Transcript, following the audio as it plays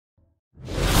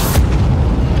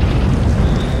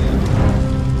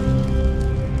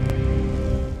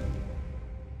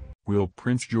Will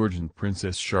Prince George and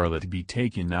Princess Charlotte be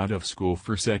taken out of school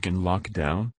for second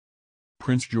lockdown?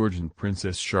 Prince George and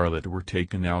Princess Charlotte were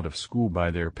taken out of school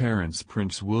by their parents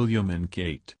Prince William and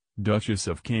Kate, Duchess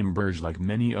of Cambridge, like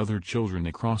many other children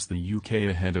across the UK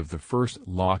ahead of the first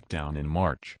lockdown in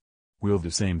March. Will the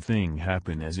same thing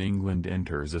happen as England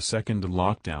enters a second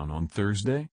lockdown on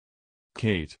Thursday?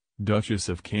 Kate, Duchess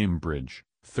of Cambridge,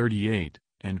 38,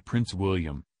 and Prince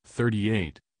William,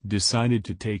 38, decided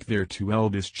to take their two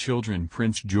eldest children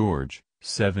Prince George,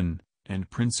 7, and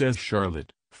Princess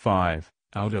Charlotte, 5,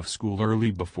 out of school early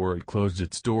before it closed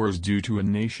its doors due to a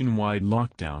nationwide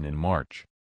lockdown in March.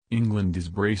 England is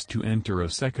braced to enter a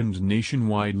second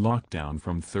nationwide lockdown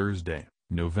from Thursday,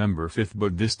 November 5,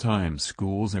 but this time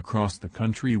schools across the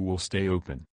country will stay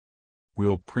open.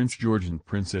 Will Prince George and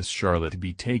Princess Charlotte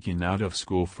be taken out of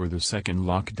school for the second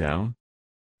lockdown?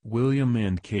 William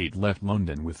and Kate left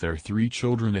London with their 3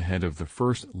 children ahead of the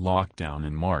first lockdown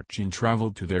in March and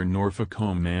travelled to their Norfolk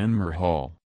home Anmer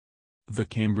Hall. The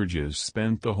Cambridges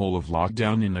spent the whole of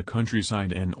lockdown in the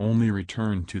countryside and only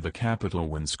returned to the capital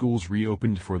when schools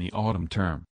reopened for the autumn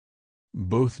term.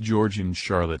 Both George and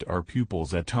Charlotte are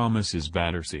pupils at Thomas's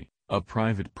Battersea, a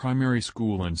private primary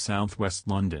school in southwest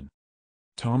London.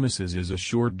 Thomas's is a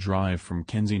short drive from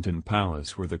Kensington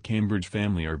Palace, where the Cambridge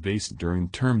family are based during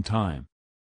term time.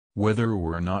 Whether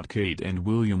or not Kate and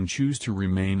William choose to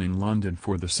remain in London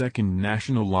for the second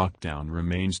national lockdown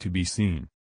remains to be seen.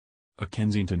 A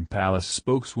Kensington Palace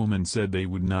spokeswoman said they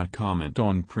would not comment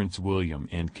on Prince William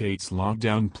and Kate's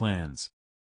lockdown plans.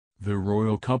 The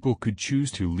royal couple could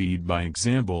choose to lead by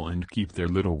example and keep their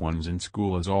little ones in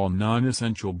school, as all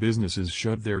non-essential businesses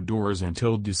shut their doors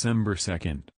until December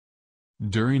 2.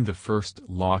 During the first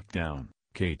lockdown,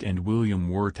 Kate and William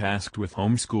were tasked with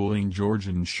homeschooling George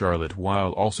and Charlotte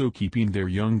while also keeping their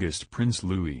youngest Prince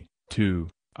Louis, 2,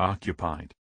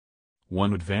 occupied.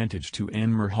 One advantage to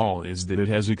Anmer Hall is that it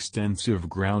has extensive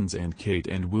grounds, and Kate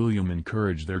and William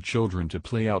encourage their children to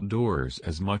play outdoors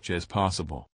as much as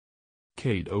possible.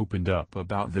 Kate opened up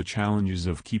about the challenges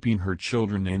of keeping her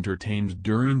children entertained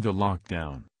during the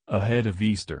lockdown, ahead of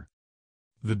Easter.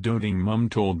 The doting mum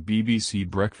told BBC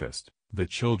Breakfast, "The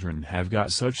children have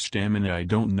got such stamina, I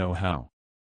don't know how."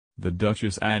 The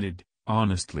Duchess added,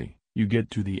 "Honestly, you get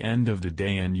to the end of the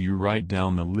day and you write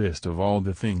down the list of all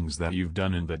the things that you've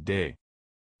done in the day.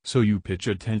 So you pitch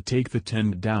a tent, take the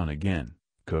tent down again,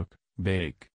 cook,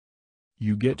 bake.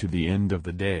 You get to the end of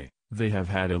the day, they have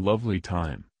had a lovely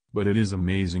time, but it is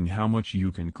amazing how much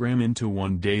you can cram into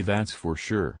one day, that's for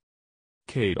sure."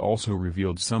 Kate also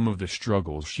revealed some of the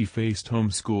struggles she faced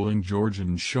homeschooling George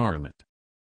and Charlotte.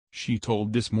 She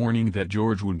told This Morning that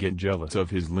George would get jealous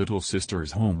of his little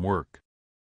sister's homework.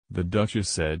 The Duchess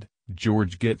said,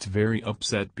 "George gets very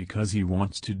upset because he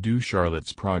wants to do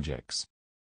Charlotte's projects.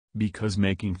 Because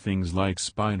making things like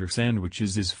spider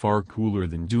sandwiches is far cooler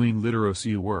than doing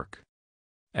literacy work."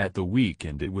 At the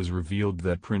weekend it was revealed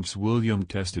that Prince William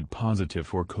tested positive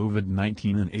for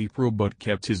COVID-19 in April but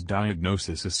kept his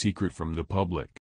diagnosis a secret from the public.